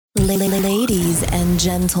Ladies and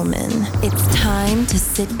gentlemen, it's time to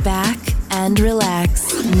sit back and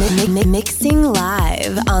relax. Mixing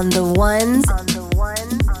live on the ones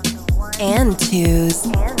and twos.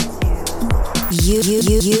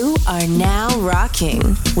 You are now rocking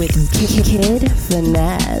with Kid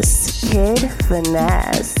Finesse. Kid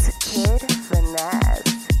Finesse. Kid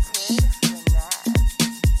Finesse.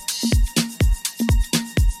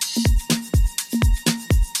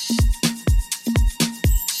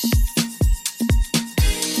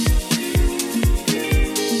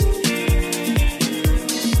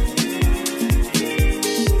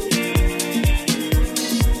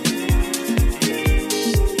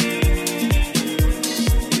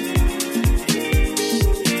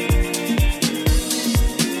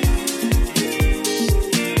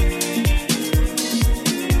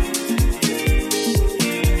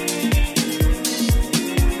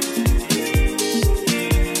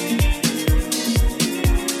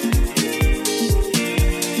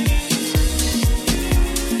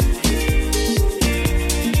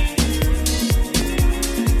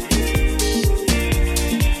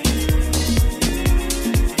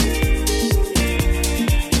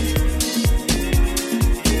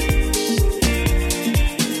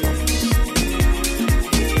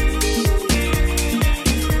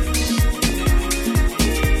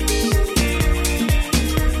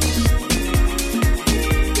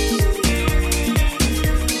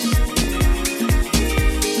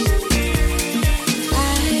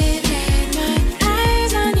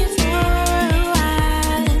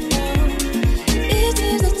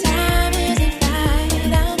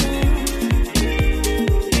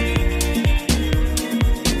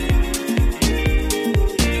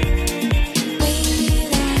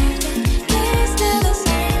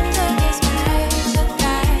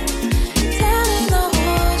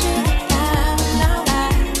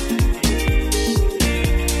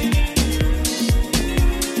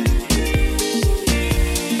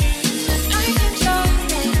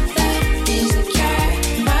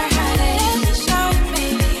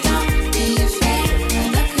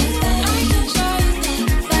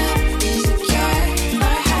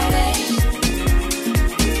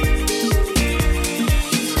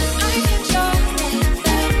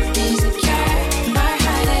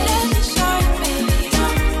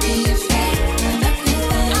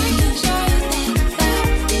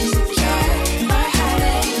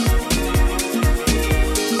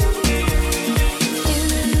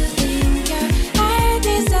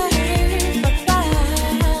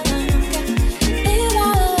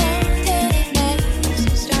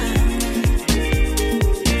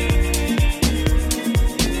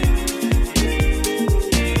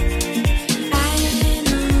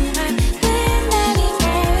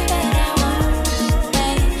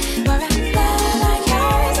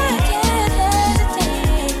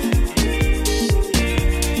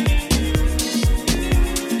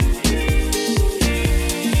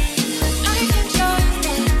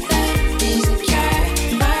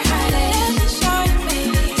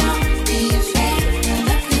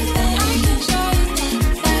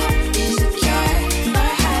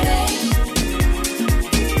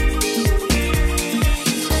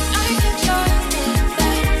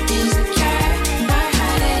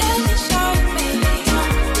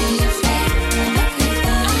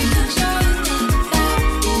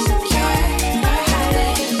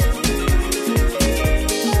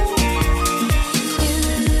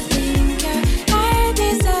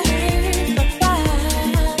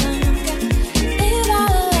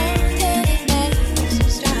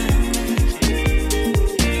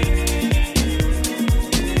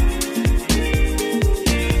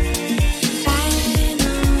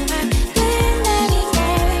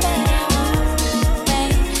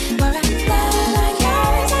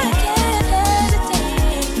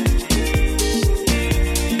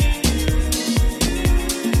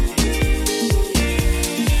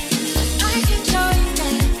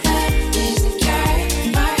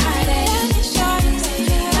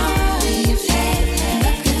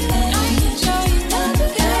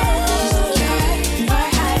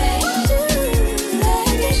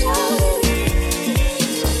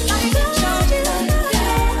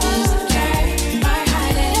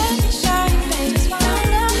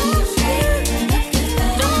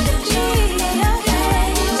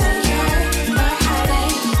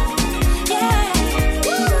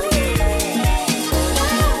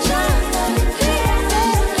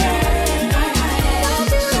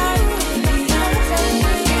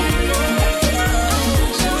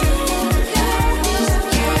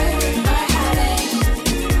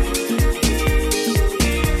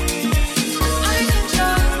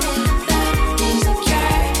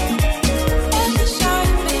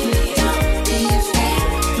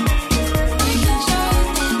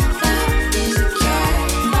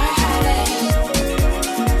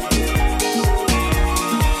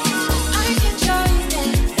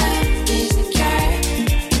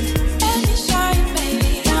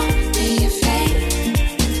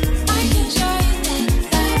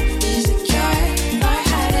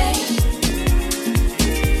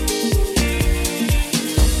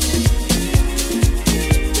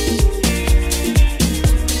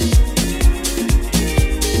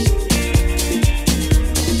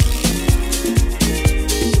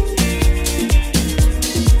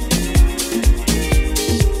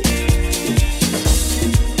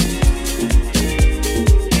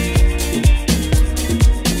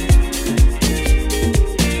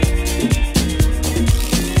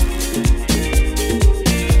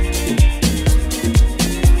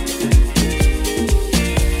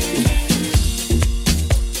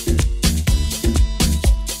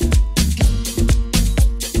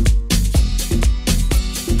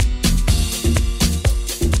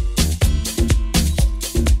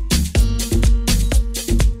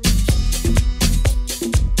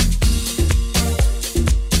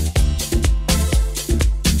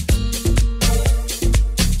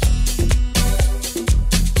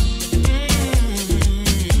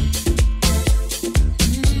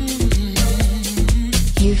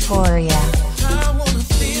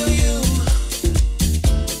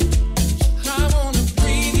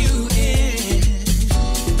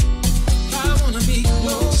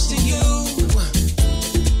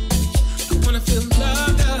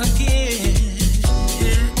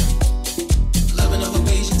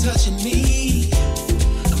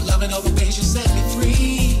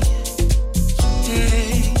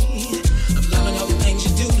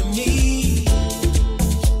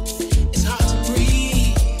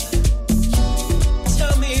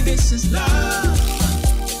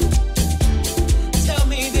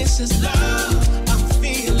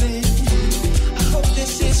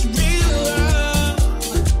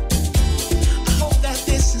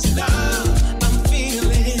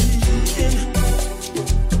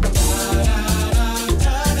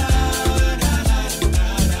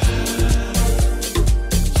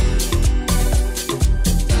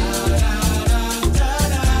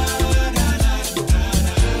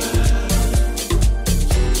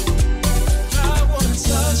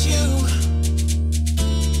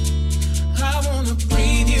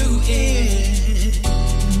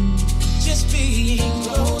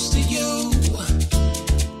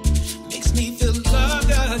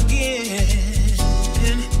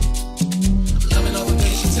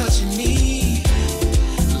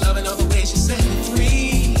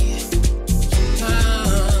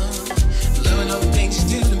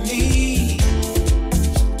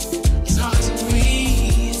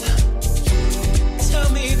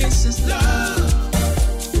 this is love.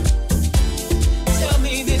 Tell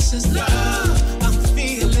me this is love. I'm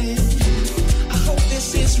feeling. I hope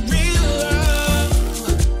this is real love.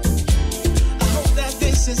 I hope that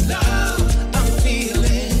this is love. I'm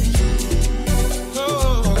feeling.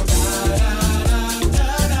 Oh.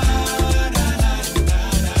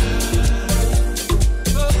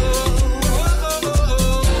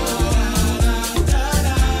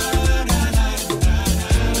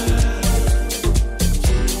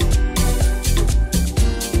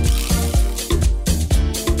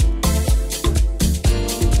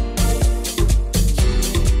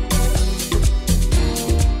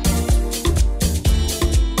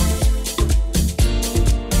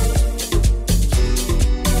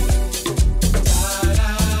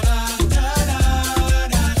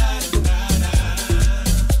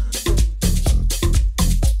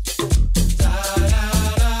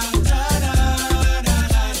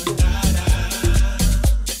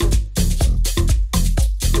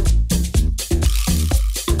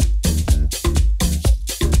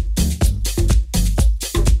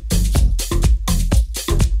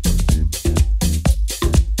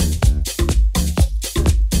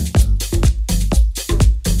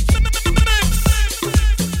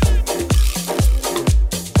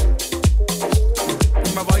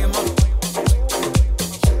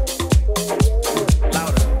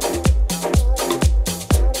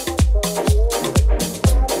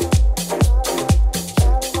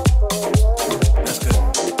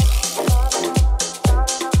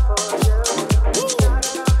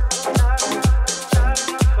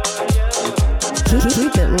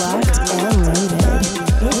 Keep it locked and loaded.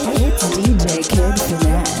 It's DJ Kid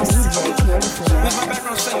Finesse. Where's my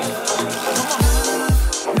background singing? Come on.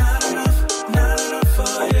 Not enough, not enough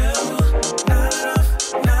for you. Not enough,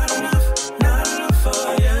 not enough, not enough for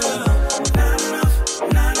you. Not enough,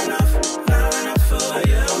 not enough, not enough for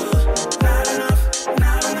you. Not enough,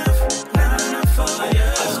 not enough, not enough for you.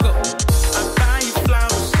 Let's go. I buy you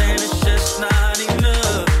flowers and it's just not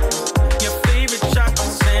enough. Your favorite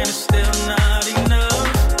chocolates and it's still not enough.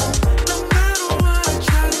 No matter what I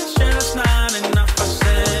try, it's just not enough. I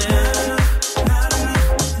said, not enough,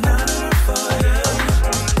 not enough for you.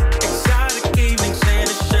 Exotic evenings and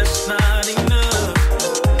it's just not enough.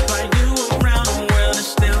 Fly you around the world, it's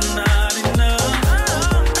still not enough.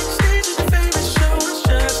 Backstage at your favorite show, it's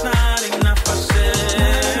just not enough. I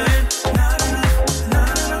said, not enough,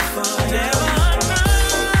 not enough for you. Never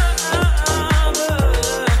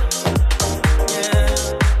enough, yeah.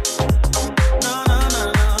 No, no, no,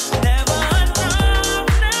 no. Never enough,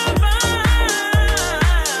 never,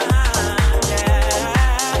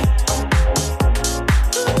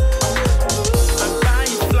 I buy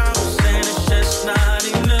you flowers and it's just not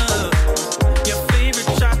enough. Your favorite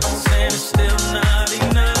chocolates and it's still not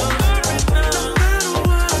enough. No matter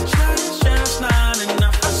what I try, it's just not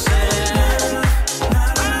enough. I said,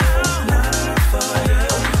 not enough, not enough for you.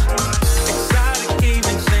 Exotic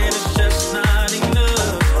evenings and it's just not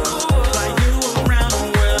enough. Fly you around the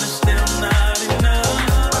world, it's still not enough.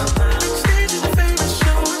 Backstage at your favorite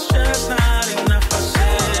show, it's just not enough. I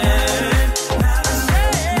said, not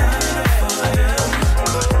enough for you.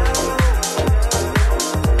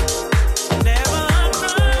 Never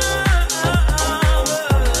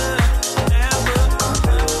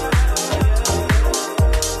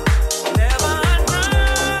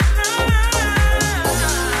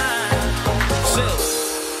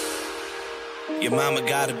Your mama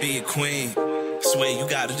gotta be a queen. Swear you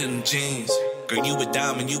got it in them jeans. Girl, you a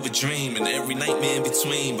diamond, you a dream, and every nightmare in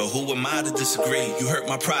between. But who am I to disagree? You hurt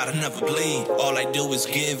my pride, I never bleed. All I do is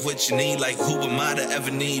give what you need. Like who am I to ever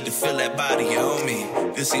need to feel that body on me?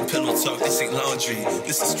 This ain't pillow talk, this ain't laundry.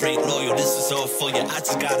 This is straight loyal, this is all for you. I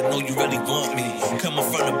just gotta know you really want me. Coming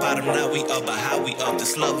from the bottom, now we up, but how we up?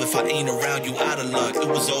 This love, if I ain't around you, out of luck. It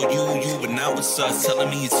was all you, but now it's us. Telling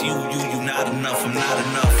me it's you not enough. I'm not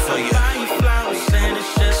enough for you. buy you flowers and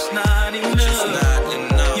it's just not enough. Just not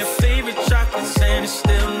enough. Your favorite chocolates and it's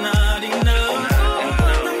still not enough.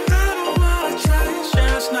 No matter what I try, it's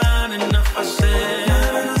just not enough. I said,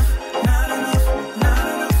 not enough, not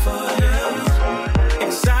enough for you.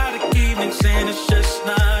 Exotic evenings and it's just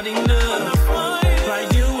not enough. Fly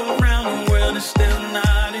you around the world, it's still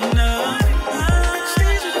not enough.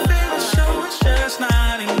 Backstage at your favorite show, it's just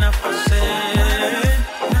not enough. I said,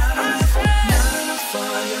 not enough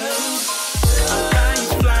for you. I buy you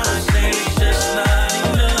flowers and it's just not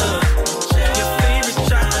enough. Your favorite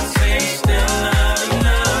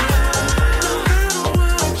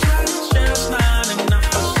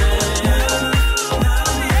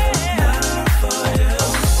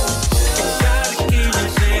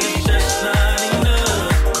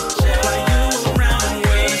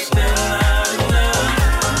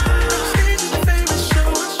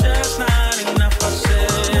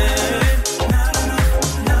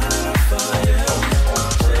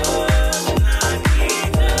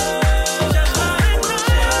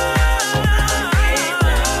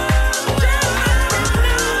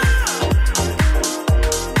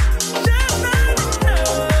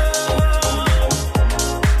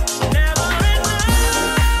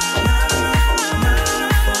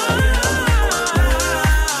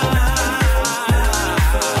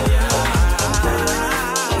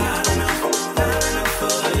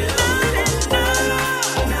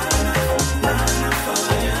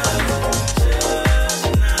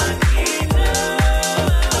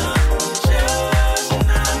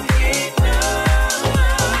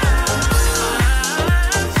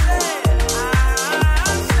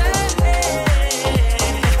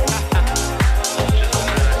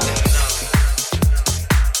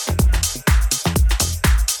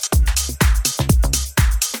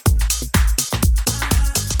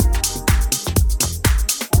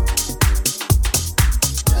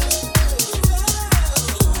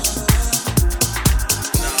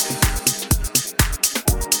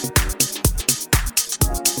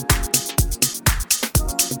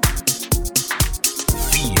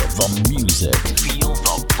the music. Feel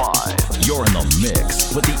the vibe. You're in the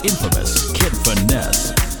mix with the infamous Kid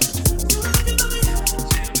Finesse.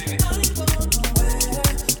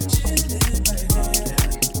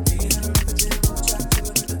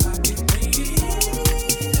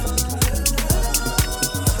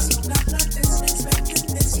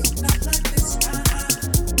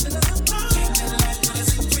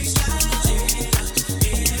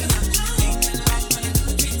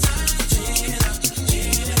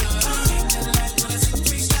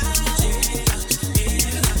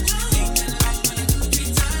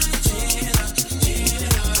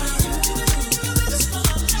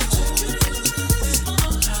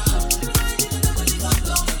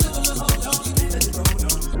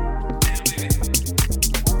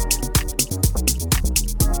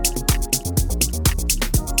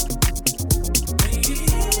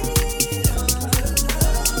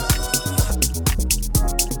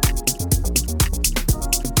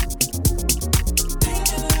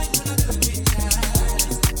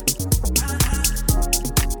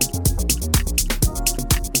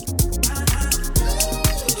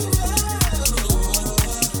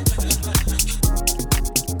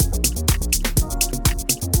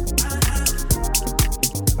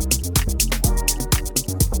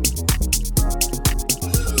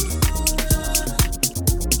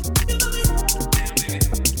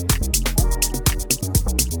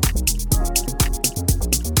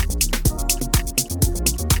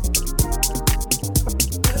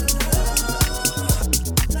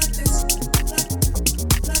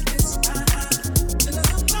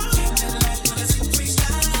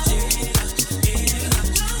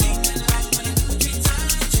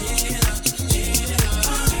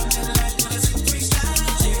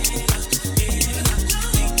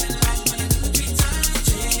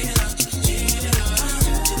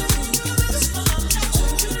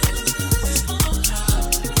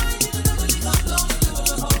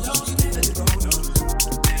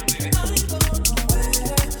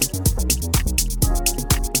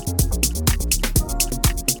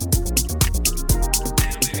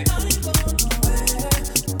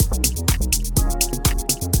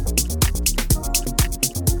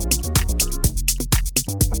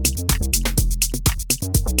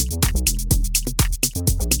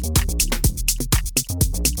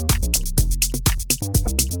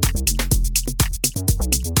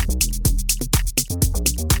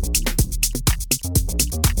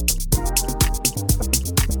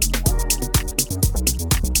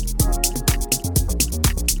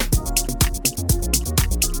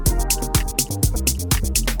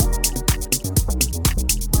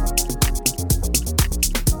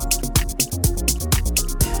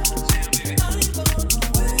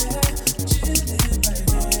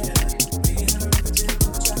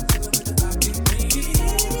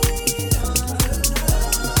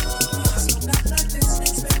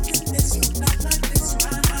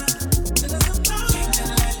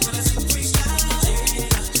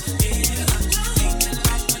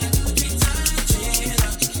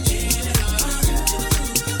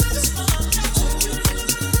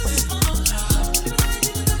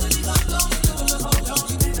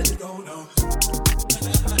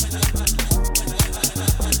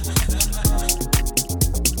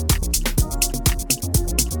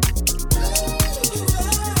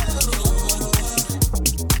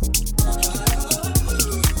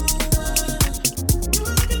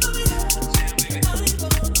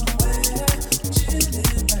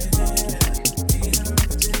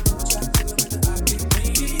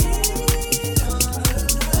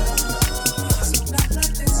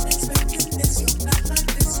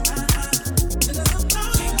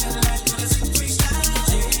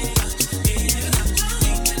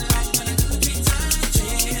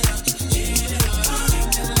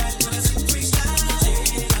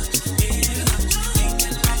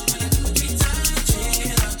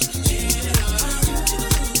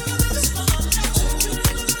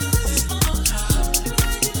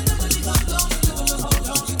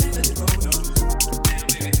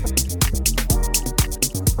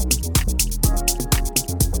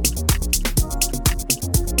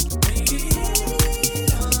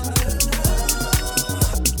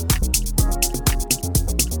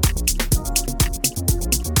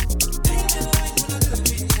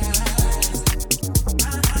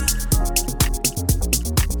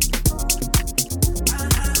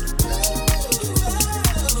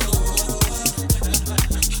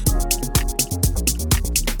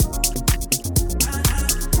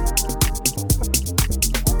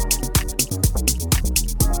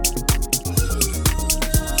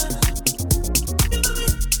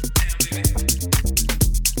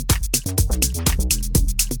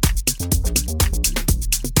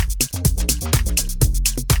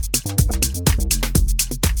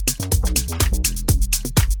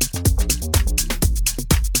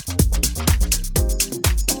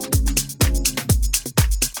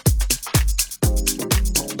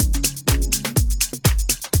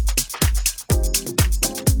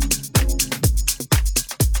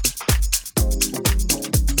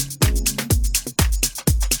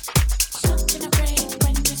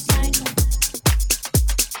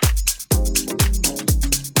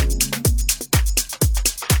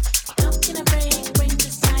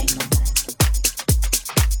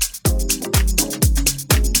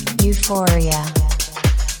 Euphoria.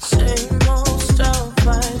 Same old stuff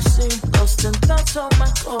I've seen, lost in thoughts on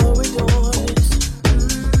my corridors.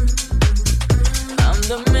 I'm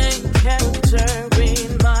the main character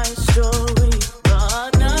in my story,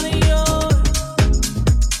 but none of yours.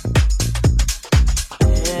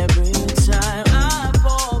 Every time I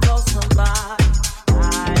fall for somebody,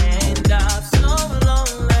 I end up so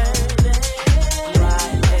lonely.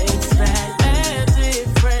 I expect a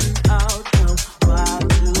different outcome while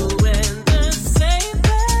doing the same.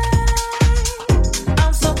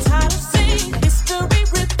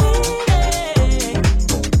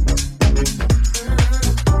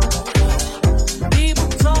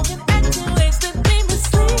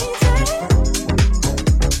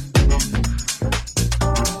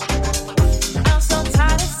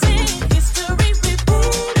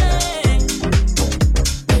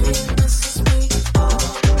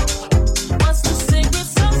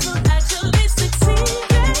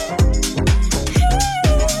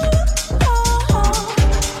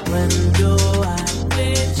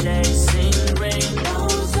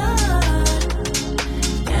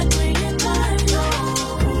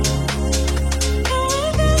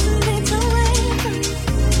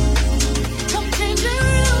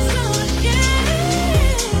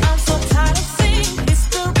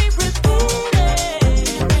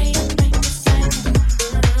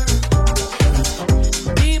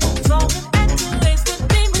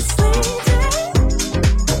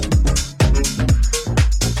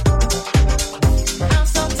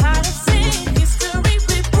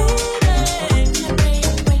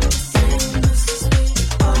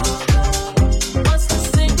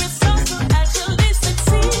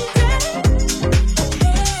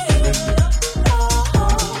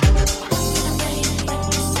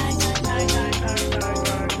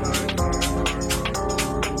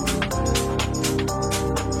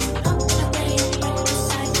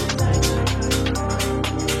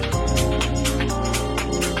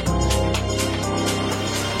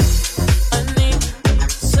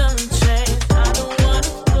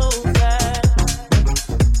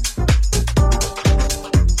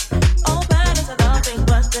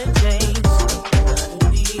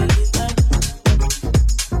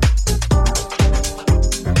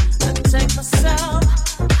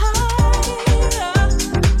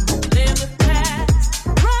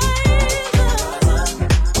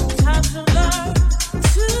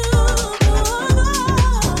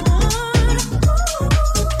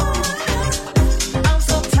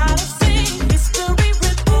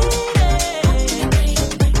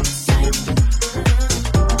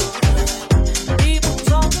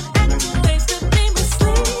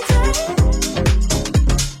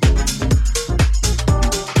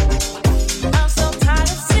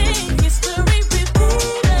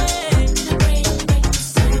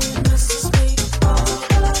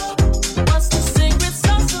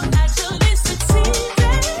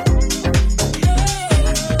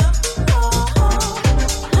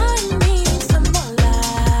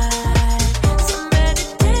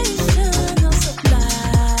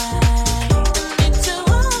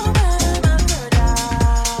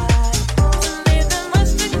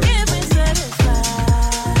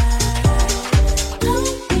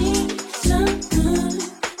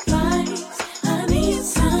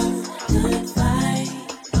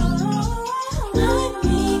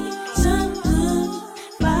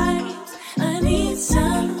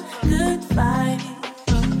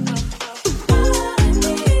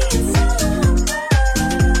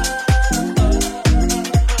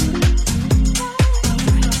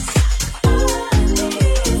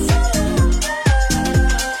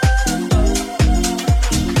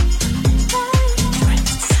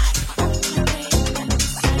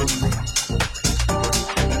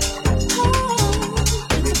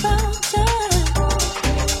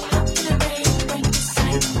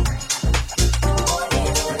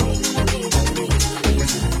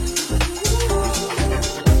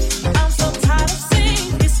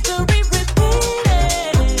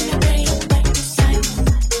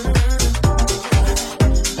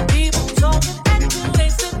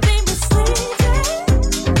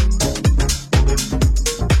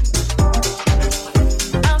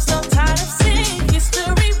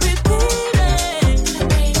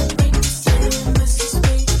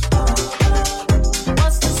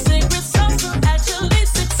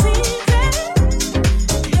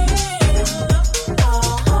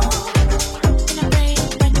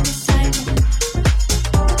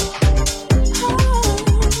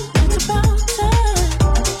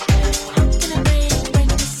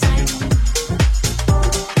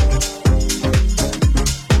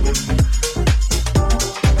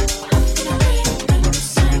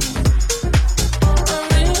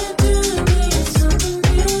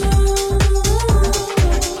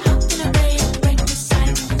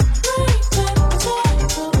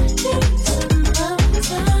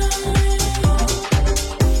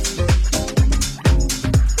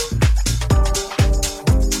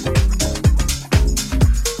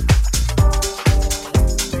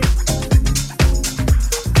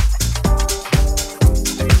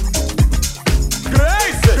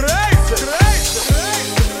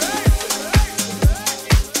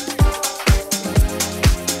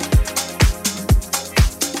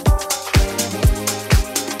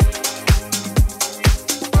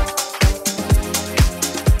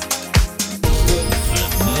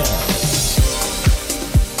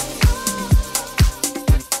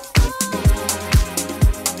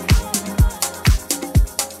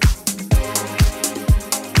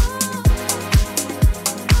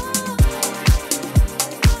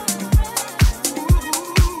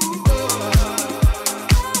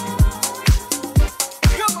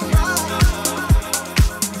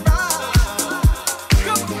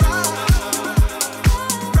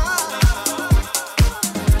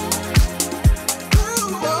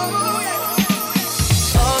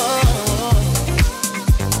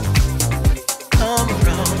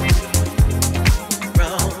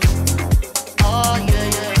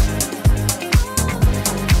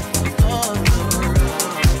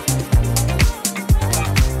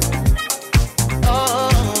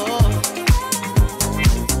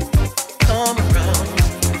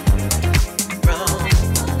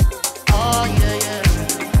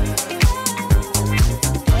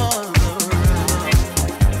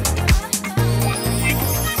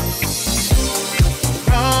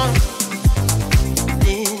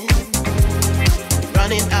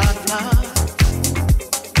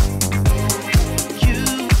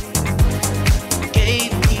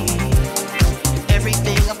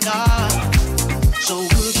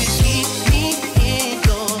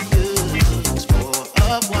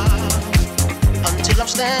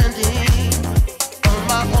 standing on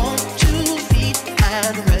my own 2 feet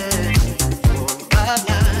and ready for my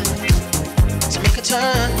life to make a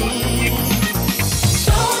turning.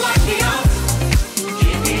 Don't lock me out,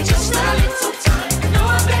 give me just a little time. No,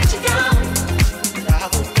 I bet you down, but I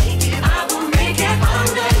will make it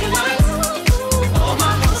under your light. All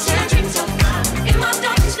my hopes and dreams are found in my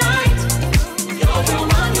darkest night. You're the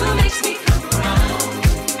one who makes me come around,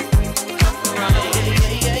 yeah,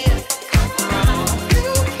 yeah, yeah. You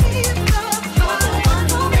keep the you're the one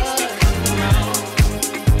who makes me come around,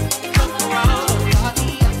 come around.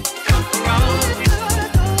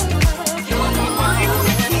 You're the one who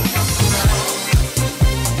makes me come around,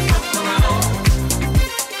 come around,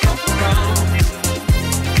 come around,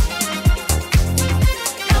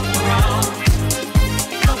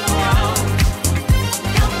 come around,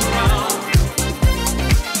 come around,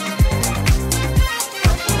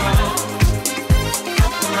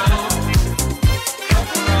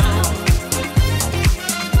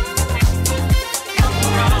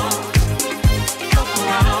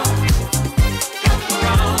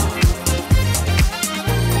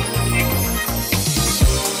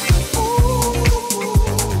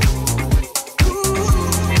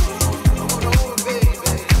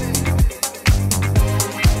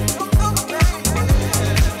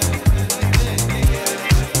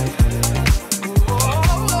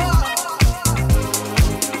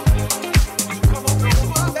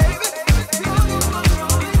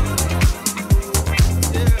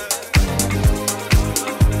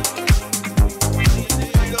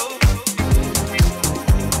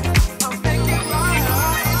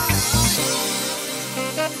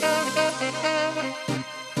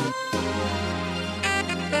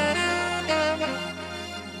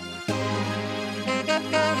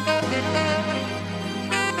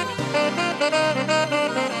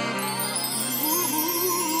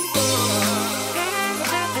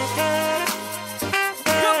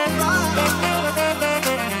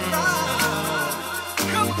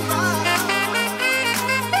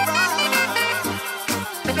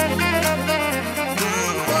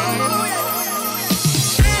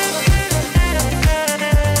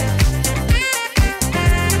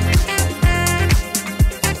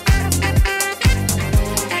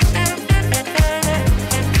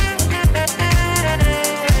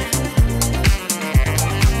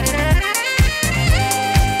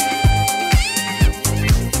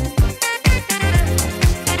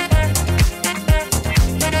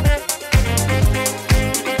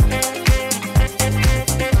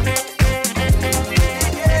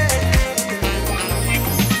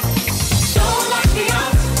 don't lock me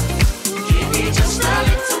out. Give me just a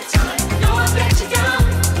little time. No, I bet you down,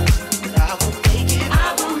 but I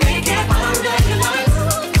will make it under your light.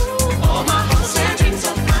 All my hopes and dreams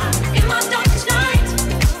are found in my darkest night.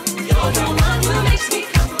 You're the one who makes me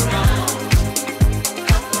come around,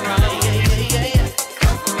 yeah, yeah, yeah, yeah.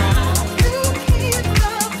 Come around. You keep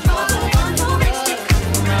love. You're the one who makes me come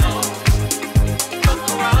around, come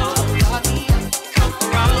around.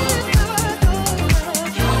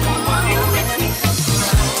 You're the one who makes me come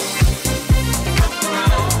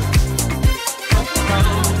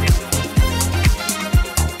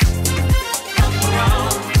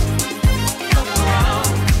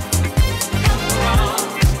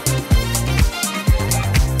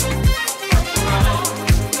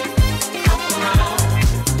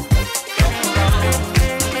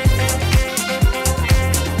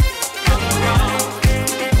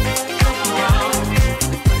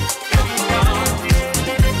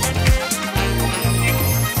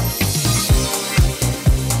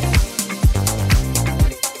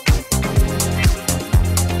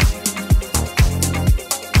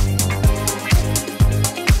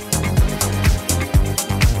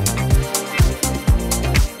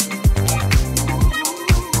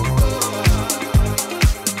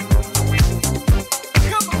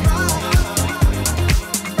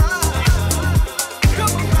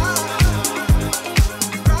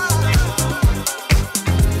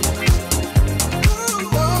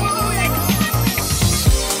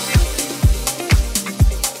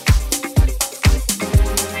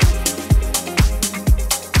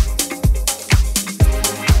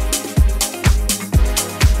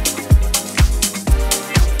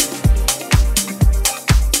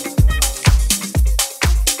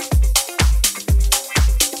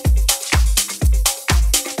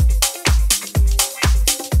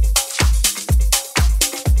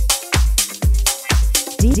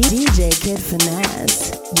DJ Kid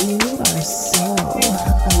Finesse, you are so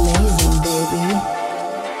amazing, baby.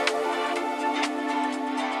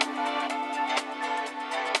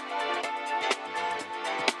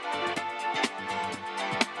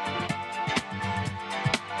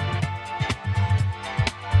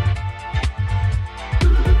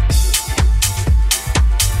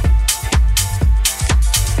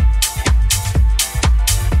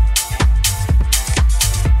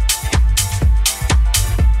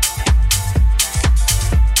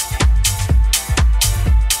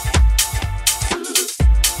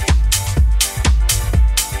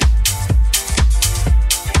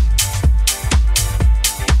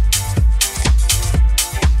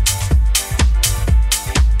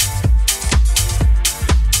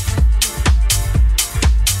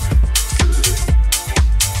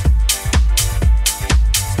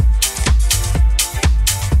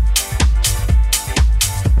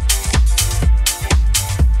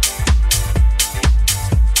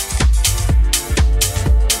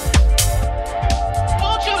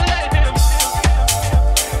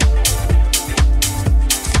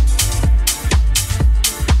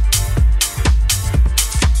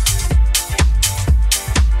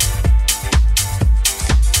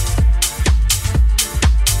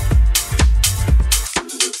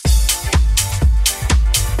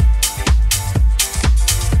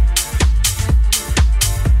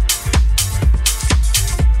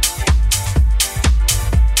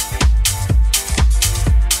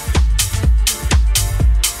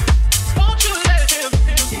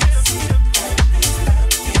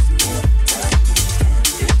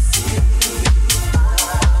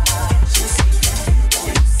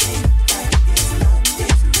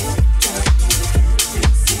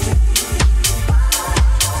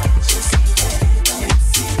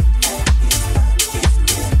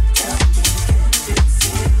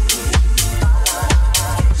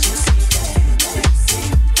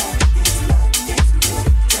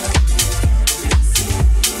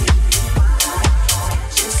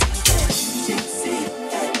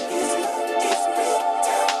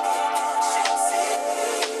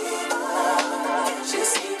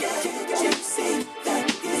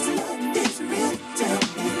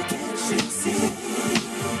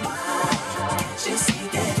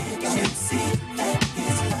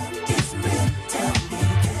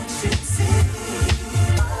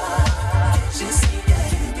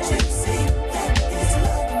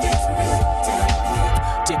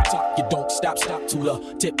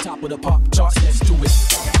 tip top of the pop charts. Let's do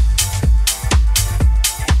it.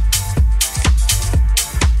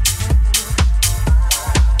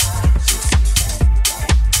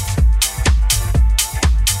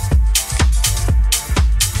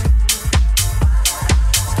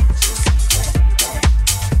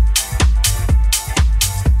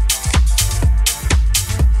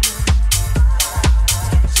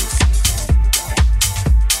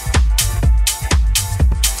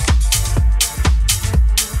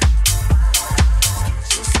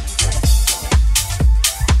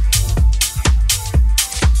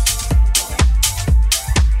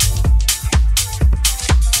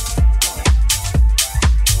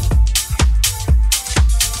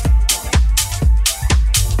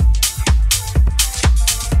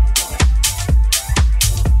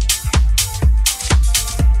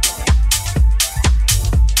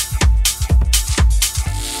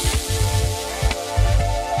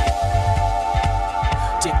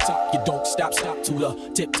 To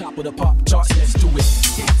the tip top of the pop charts, let's do it.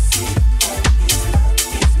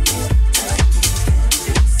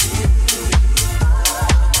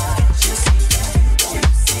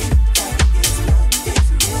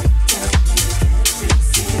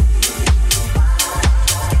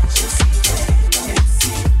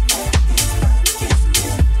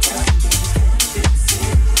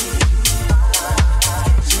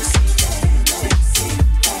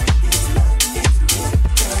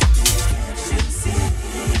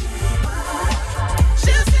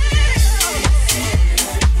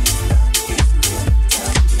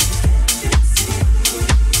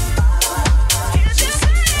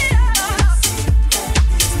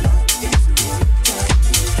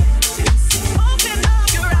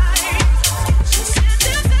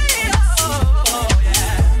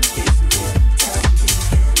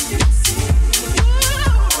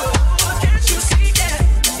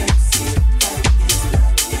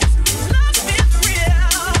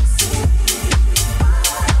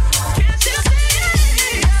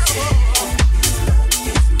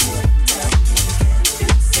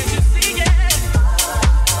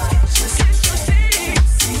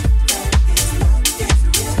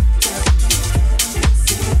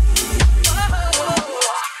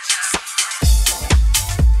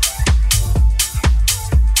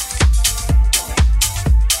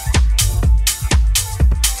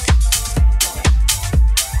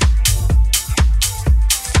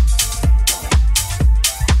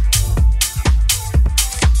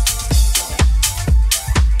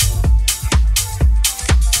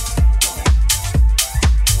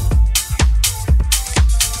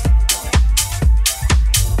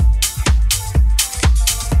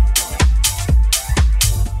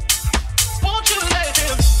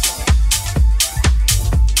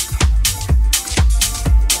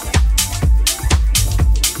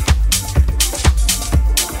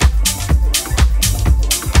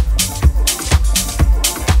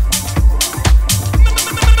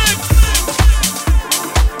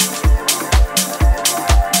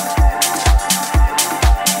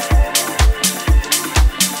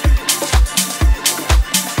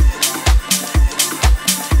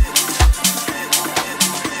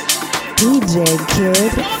 DJ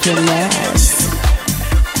Kid Finesse.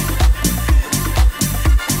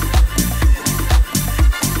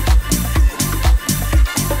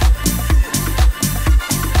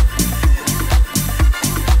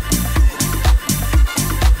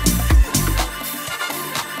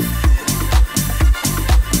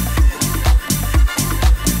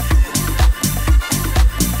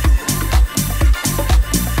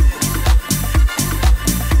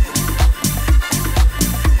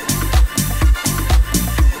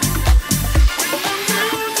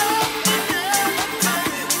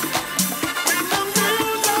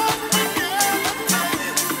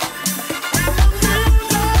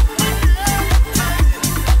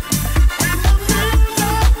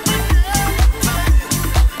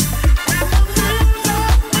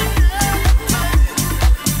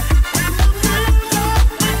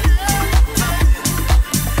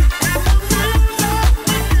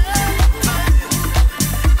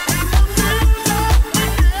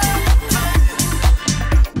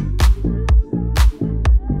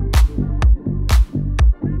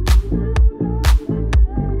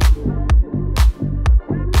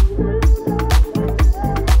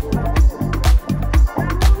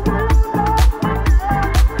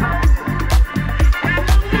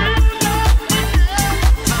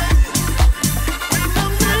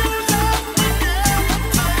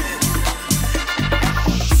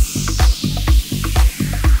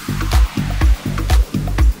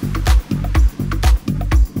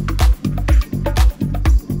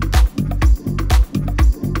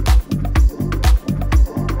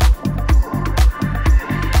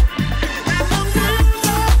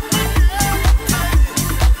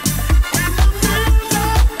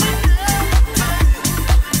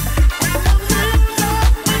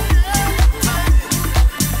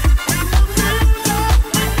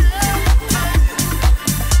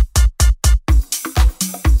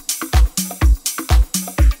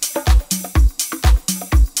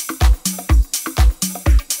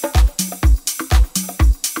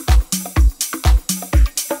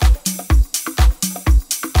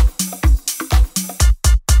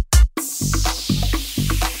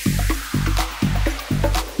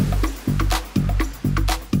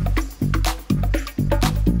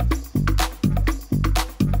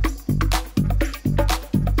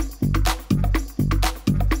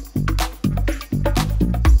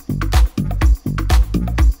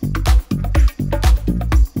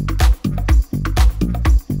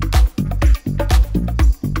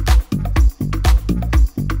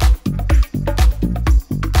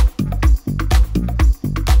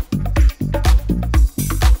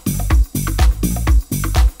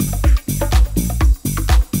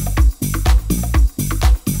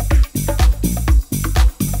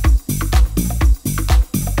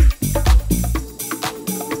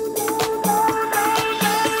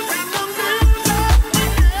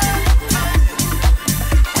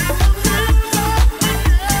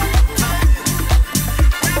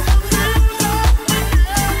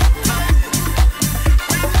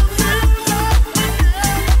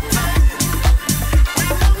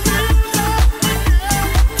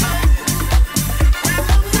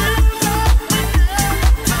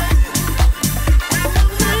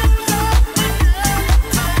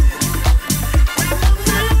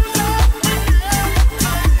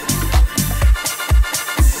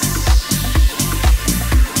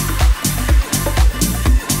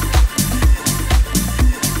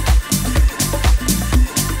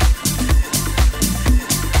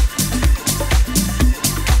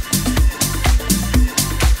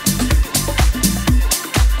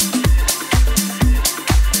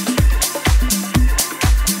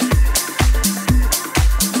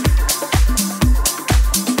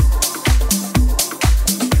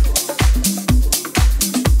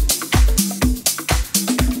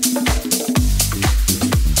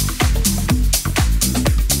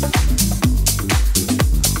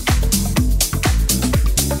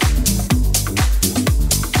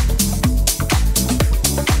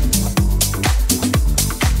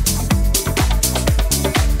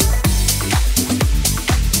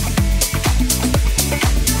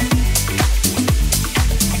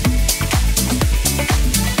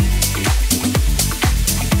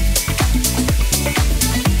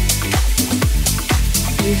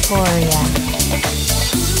 Euphoria.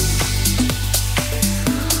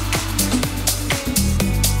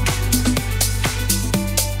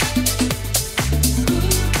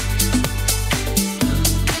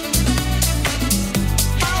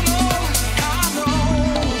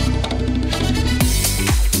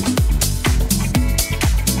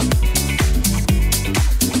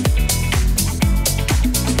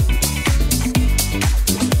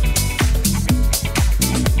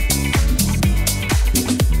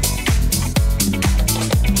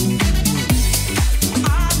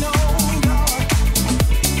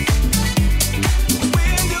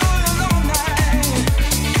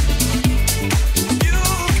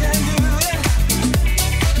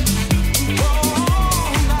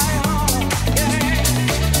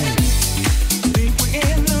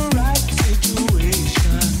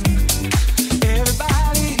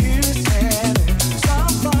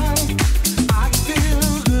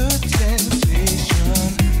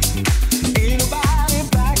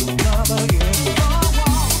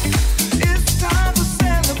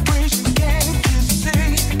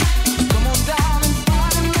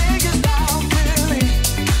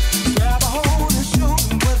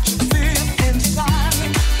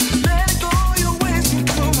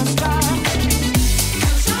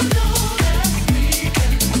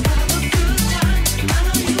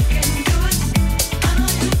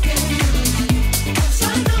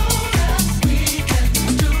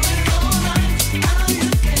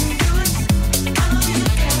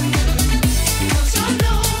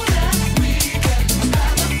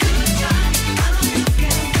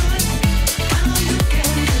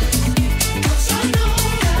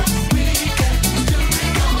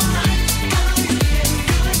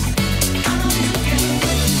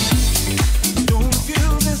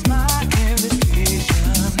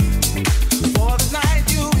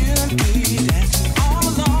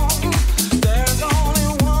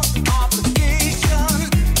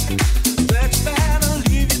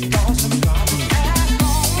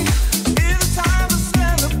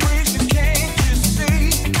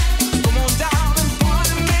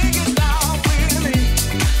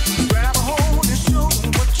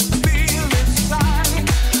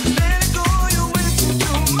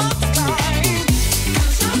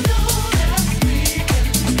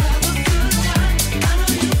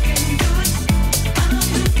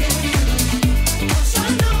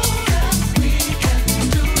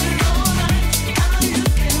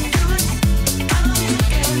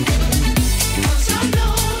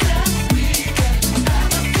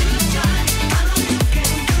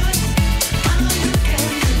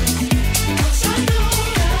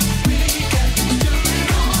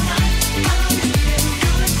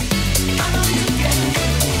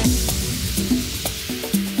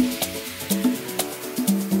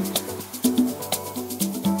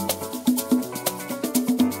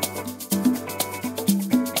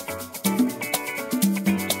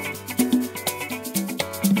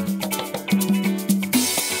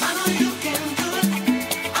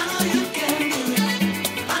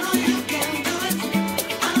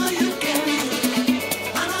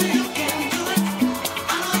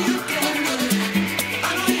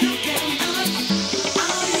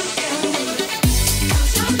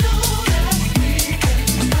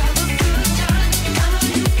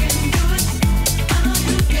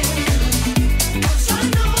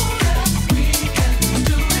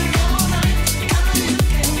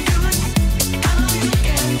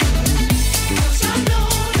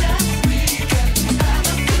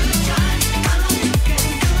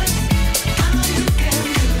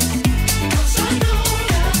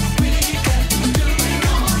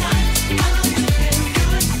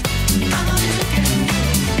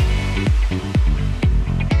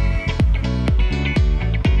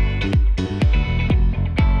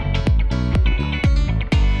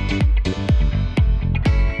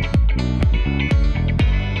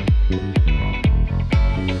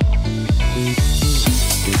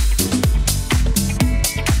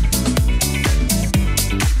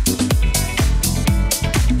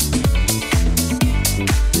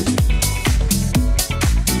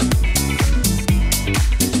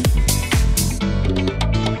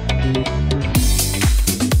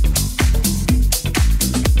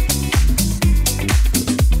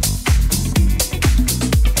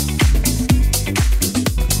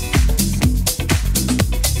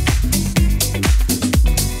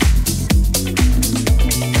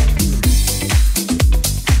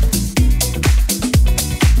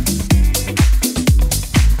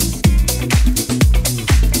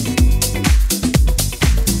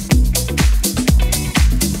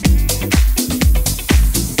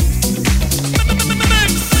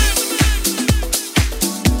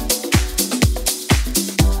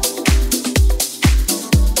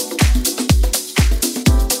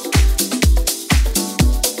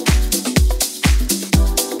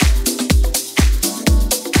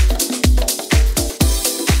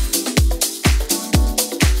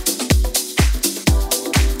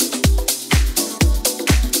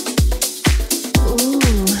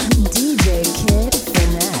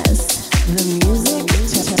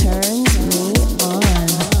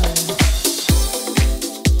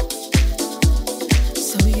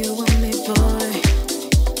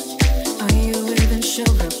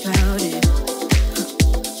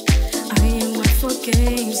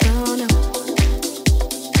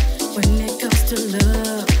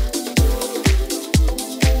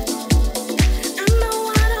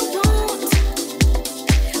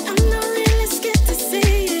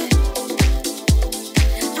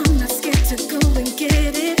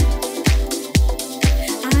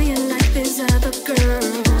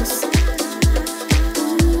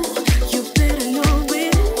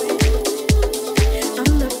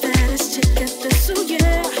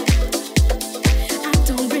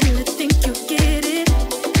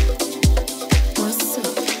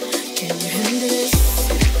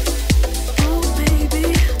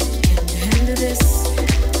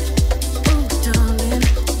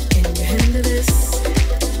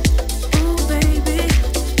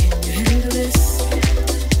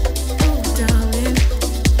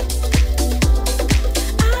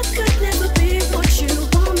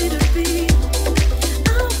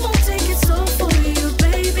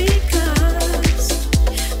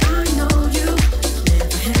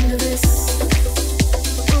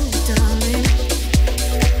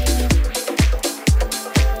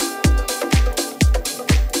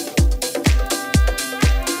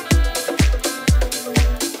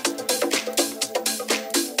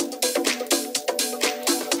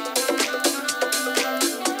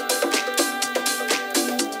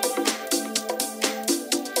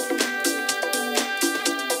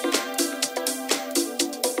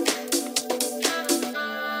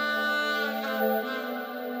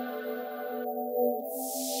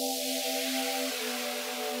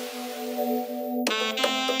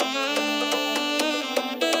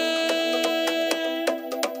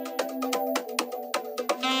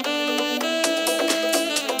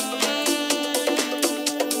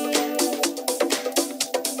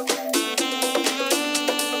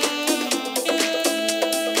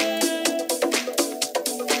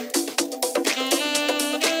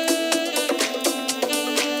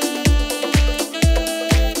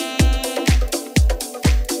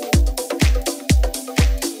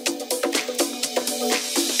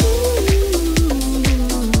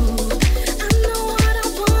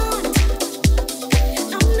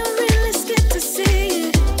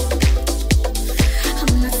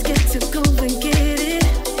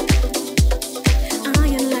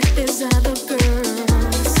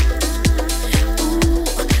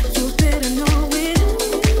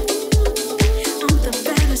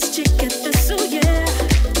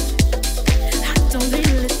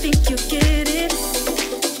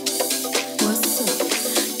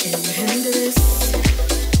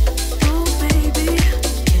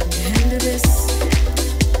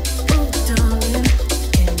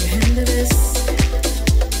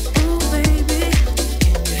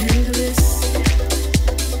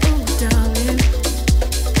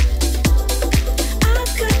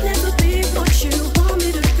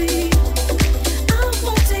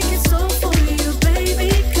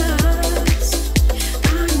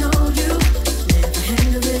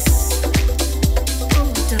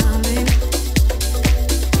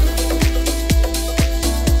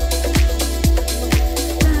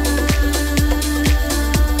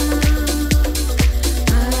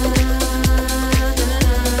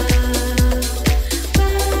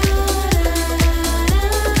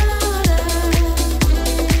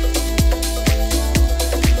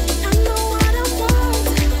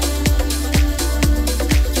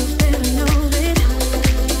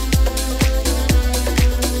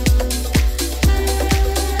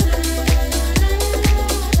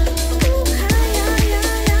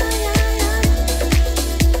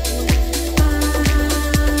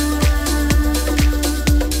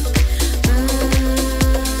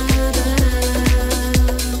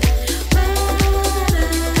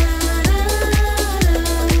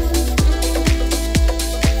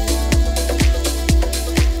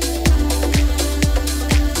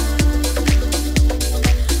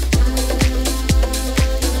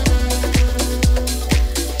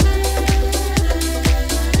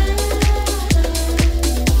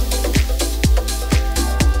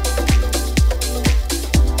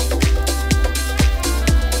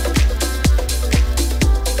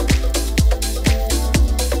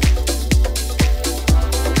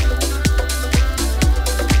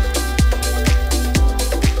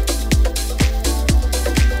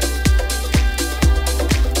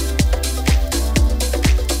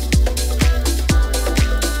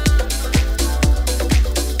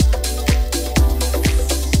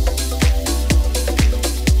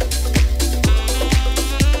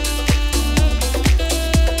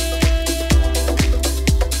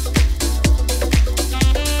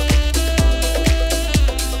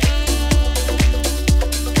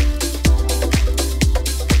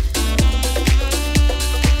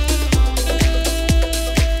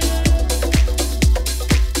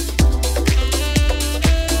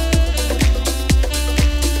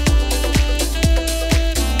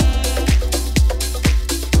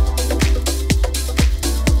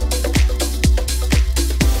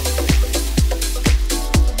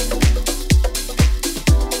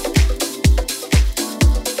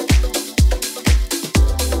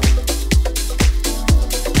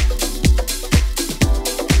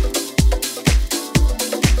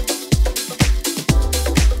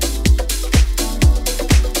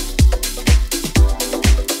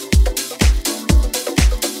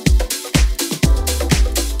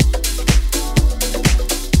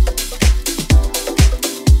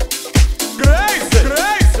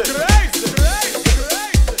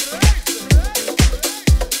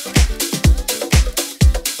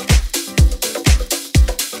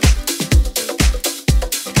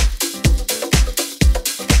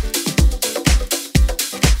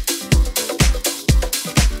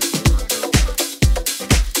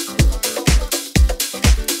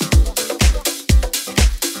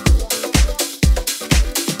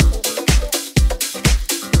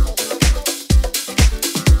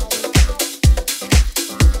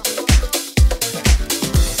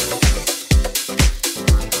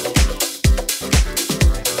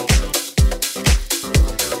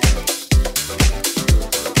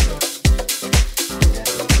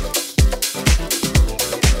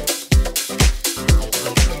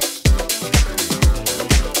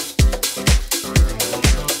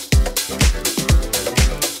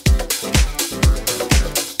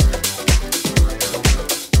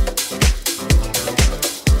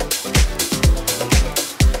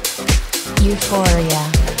 Euphoria.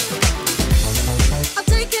 I'm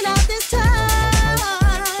taking out this time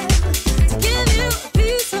to give you a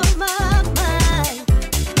piece of my mind.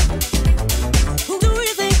 Who do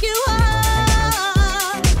you think you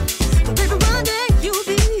are? Baby, one day you'll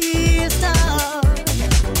be a star.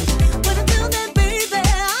 But until then, baby, I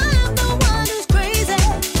am the one who's crazy.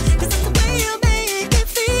 'Cause it's the way you make me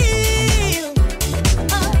feel.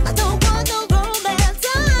 I don't want no romance,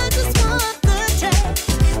 I just want the chance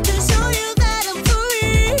to show you that I'm for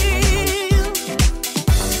real.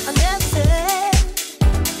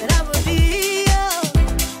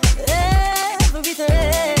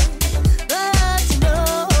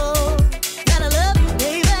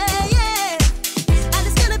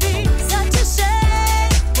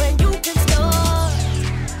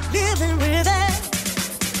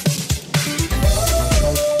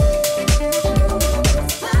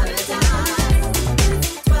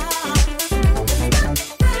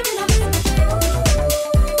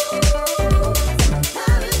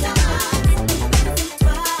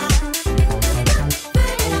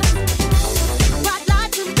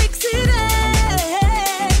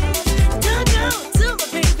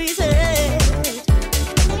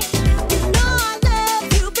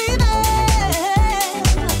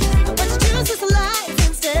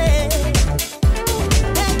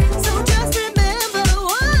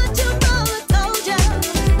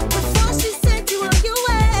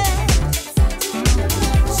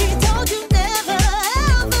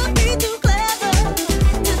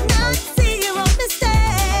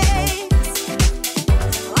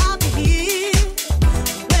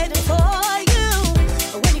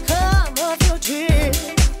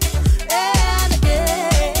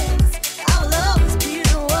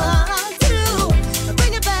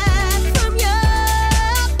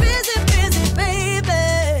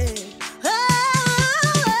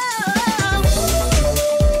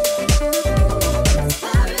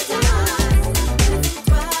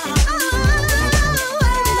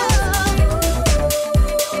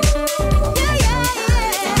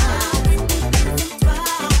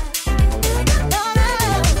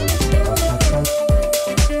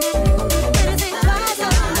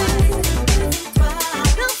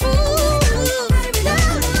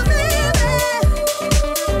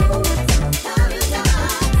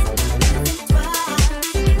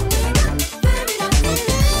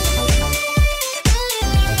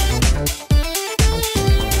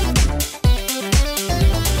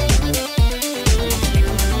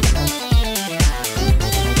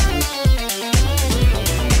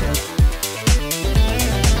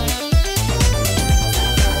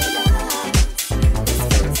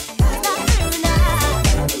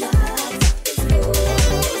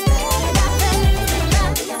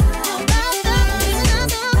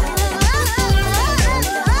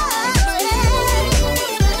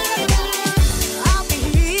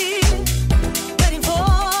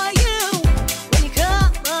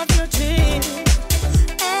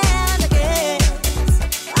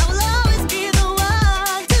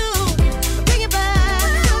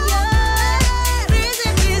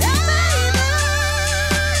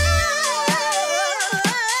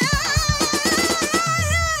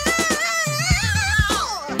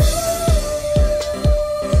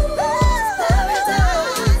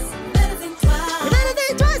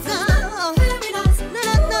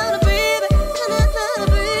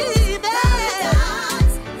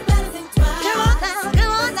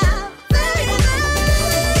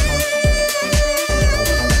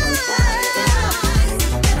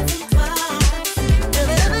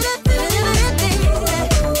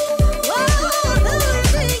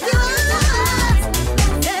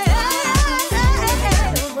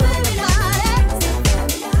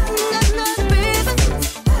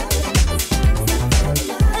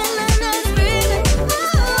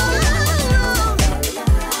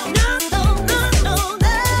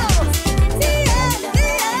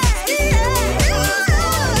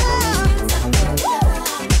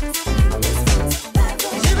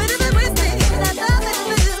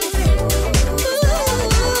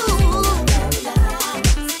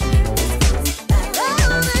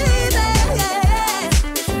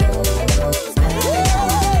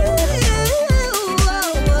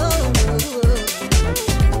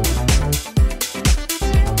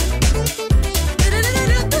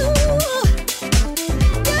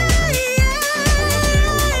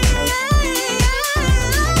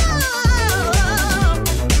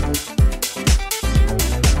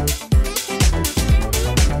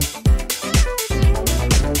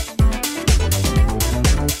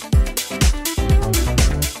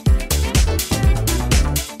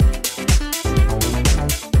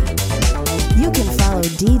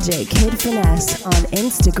 DJ Kid Finesse on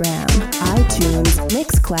Instagram, iTunes,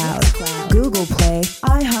 Mixcloud, Google Play,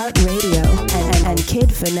 iHeartRadio, and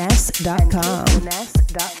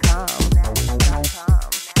kidfinesse.com.